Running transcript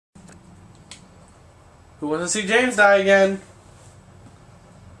Who wants to see James die again?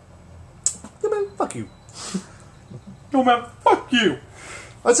 Yeah, man, fuck you. No man, fuck you.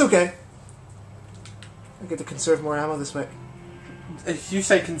 That's okay. I get to conserve more ammo this way. If you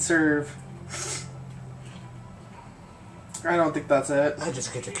say conserve, I don't think that's it. I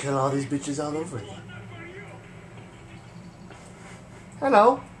just get to kill all these bitches all over again.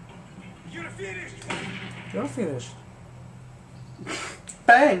 Hello. You're finished. You're finished.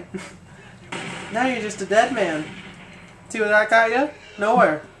 Bang! Now you're just a dead man. See where that got you?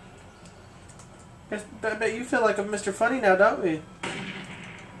 Nowhere. I bet you feel like a Mr. Funny now, don't we?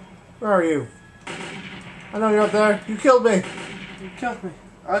 Where are you? I know you're up there. You killed me. You killed me.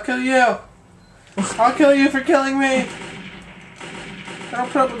 I'll kill you. I'll kill you for killing me. I don't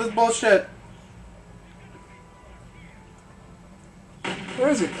put up with this bullshit. Where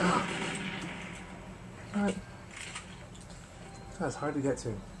is he? Oh. Alright. That's hard to get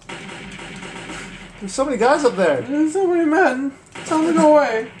to. There's so many guys up there. There's so many men. Tell them to go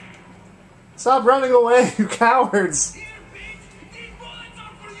away. Stop running away, you cowards.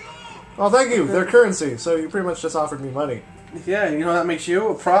 Oh, thank you. They're currency, so you pretty much just offered me money. Yeah, you know that makes you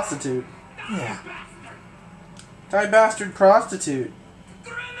a prostitute. Yeah. Die bastard prostitute.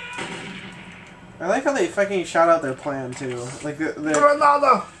 I like how they fucking shout out their plan too. Like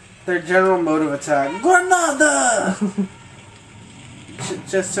Granada! their general mode of attack. Granada!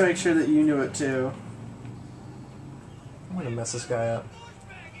 Just to make sure that you knew it too. I'm gonna mess this guy up.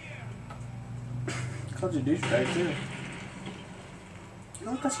 Called you douchebag too. You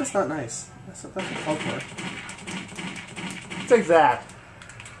know what? That's just not nice. That's uncalled for. Take that.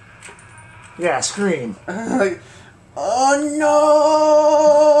 Yeah, scream. Like, oh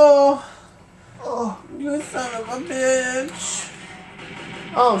no! Oh, You son of a bitch!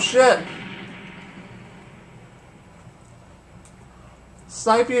 oh shit.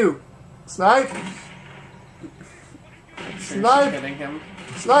 Snipe you. Snipe. Snipe. Hitting him.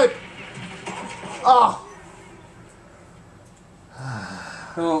 Snipe. Oh.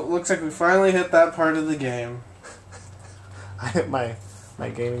 Well, looks like we finally hit that part of the game. I hit my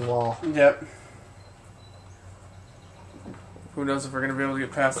gaming wall. Yep. Who knows if we're gonna be able to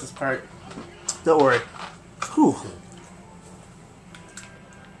get past this part. Don't worry. Whew.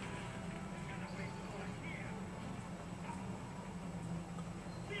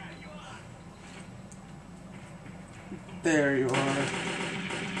 There you are.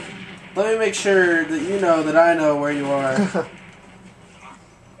 Let me make sure that you know that I know where you are.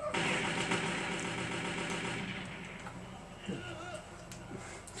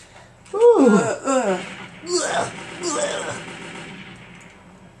 Ooh.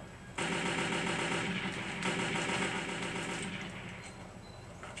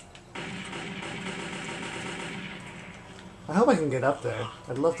 I hope I can get up there.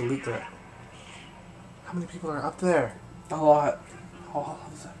 I'd love to loot that. How many people are up there? A lot. All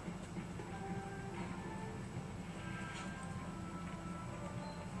of them.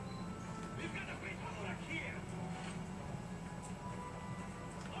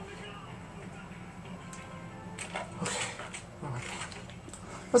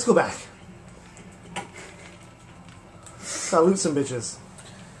 Let's go back. Gotta loot some bitches.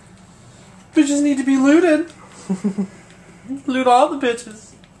 Bitches need to be looted. Loot all the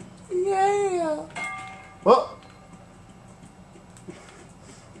bitches. Yeah. Well,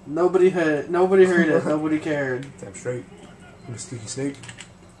 Nobody heard it. Nobody heard it. Nobody cared. damn straight. I'm a sneaky snake.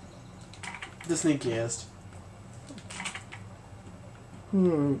 The sneakiest.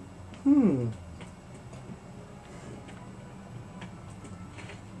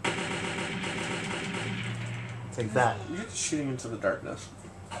 Take that. You're just shooting into the darkness.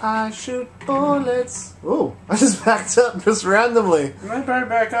 I shoot bullets. Ooh, I just backed up just randomly. Right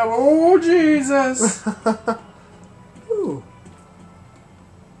back up. Oh, Jesus. Ooh.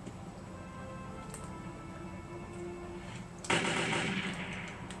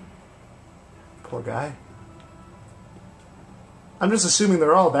 Poor guy. I'm just assuming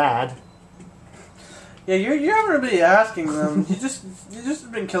they're all bad. Yeah, you haven't really asking them. You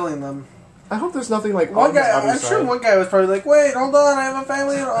just been killing them. I hope there's nothing like One on this guy, other I'm side. sure one guy was probably like, "Wait, hold on, I have a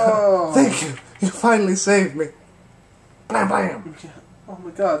family." Oh, Thank you. You finally saved me. Bam, bam. Oh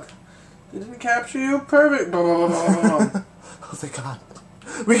my God, they didn't capture you. Perfect. Blah, blah, blah, blah, blah, blah. Oh, thank God.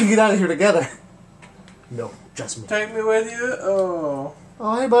 We can get out of here together. No, just me. Take me with you. Oh,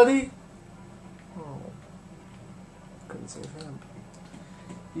 Oh, hey, buddy. Oh. Couldn't save him.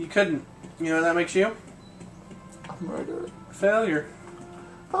 you couldn't. You know what that makes you? A murderer. A failure.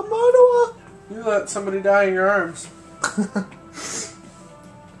 A murderer. You let somebody die in your arms.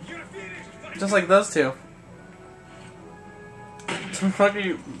 Just like those two. Fuck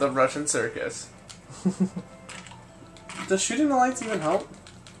you, the Russian circus. Does shooting the lights even help?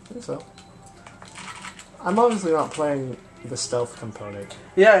 I think so. I'm obviously not playing the stealth component.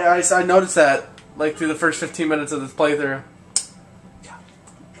 Yeah, I noticed that, like, through the first 15 minutes of this playthrough. Yeah.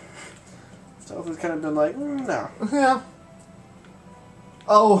 Stealth has kind of been like, no. Yeah.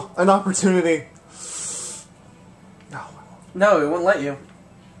 Oh, an opportunity. No. No, it won't let you.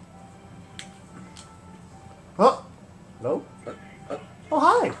 Oh. Nope. Oh,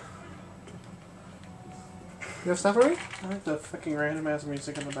 hi. You have stuff for me? I like the fucking random ass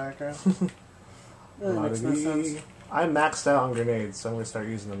music in the background. That makes no sense. I'm maxed out on grenades, so I'm going to start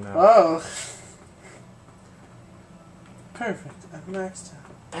using them now. Oh. Perfect. I'm maxed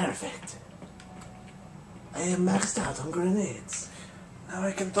out. Perfect. I am maxed out on grenades. Now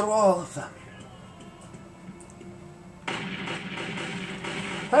I can throw all of them.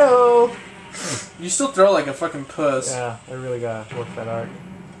 Hello. You still throw like a fucking puss. Yeah, I really gotta work that arc.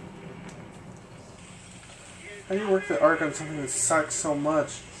 How do you work the arc on something that sucks so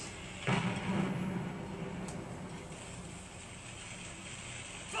much?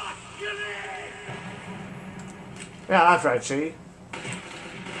 Yeah, that's right, Chi.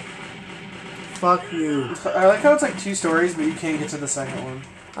 Fuck you. I like how it's like 2 stories, but you can't get to the second one.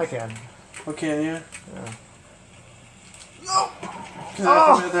 I can. Oh, can you? Yeah. No! Because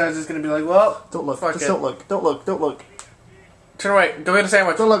after that, I was just gonna be like, well, Don't look. fuck Just it. don't look. Don't look. Don't look. Turn away. Go get a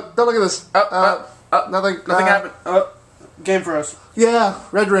sandwich. Don't look. Don't look at this. Nothing. Nothing happened. Game froze. Yeah,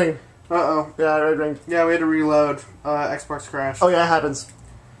 red ring. Uh-oh. Yeah, red ring. Yeah, we had to reload. Xbox crashed. Oh yeah, it happens.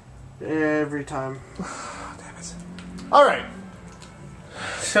 Every time. Damn it. All right.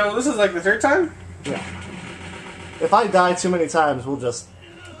 So this is like the 3rd time? Yeah. If I die too many times, we'll just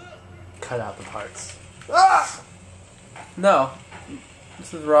cut out the parts. Ah! No.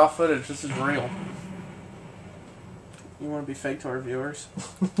 This is raw footage. This is real. You want to be fake to our viewers?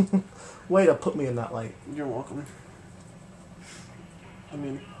 Way to put me in that light. You're welcome. I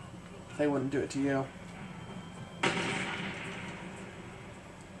mean, they wouldn't do it to you.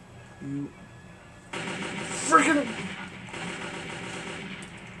 You freaking.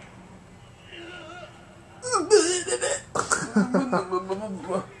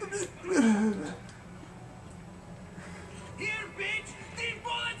 Here, bitch! These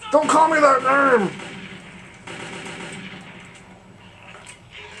bullets are Don't call me that name!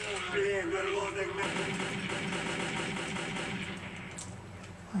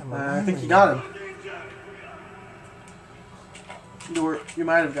 I think you got him. You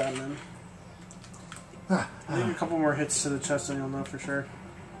might have gotten him. I think a couple more hits to the chest and you'll know for sure.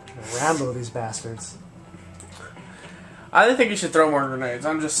 Rambo these bastards. I didn't think you should throw more grenades.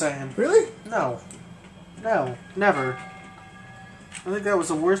 I'm just saying. Really? No. No. Never. I think that was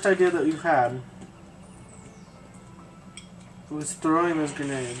the worst idea that you've had. It was throwing those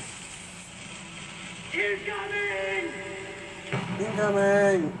grenades. incoming!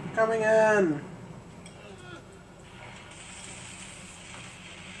 Incoming! Coming in!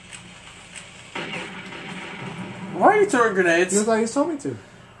 Why are you throwing grenades? Because I just told me to.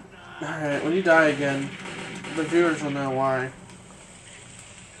 Alright, when you die again, the viewers will know why.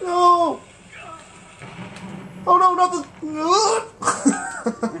 No! Oh no, not the.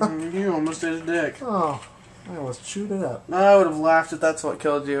 You almost did a dick. Oh, I almost chewed it up. I would have laughed if that's what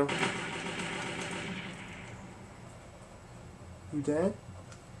killed you. You dead?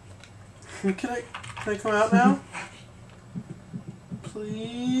 Can I come out now?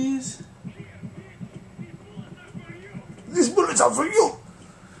 Please? These bullets are for you!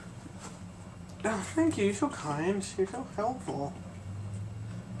 Oh, thank you. You're so kind. You're so helpful.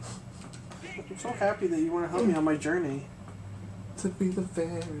 I'm so happy that you want to help me on my journey. To be the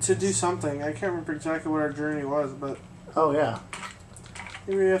very. To do something. I can't remember exactly what our journey was, but Oh, yeah.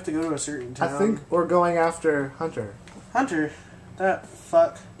 maybe we have to go to a certain town. I think we're going after Hunter. Hunter. That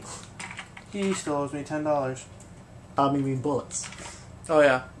fuck. He still owes me $10. You mean bullets. Oh,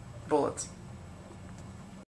 yeah. Bullets.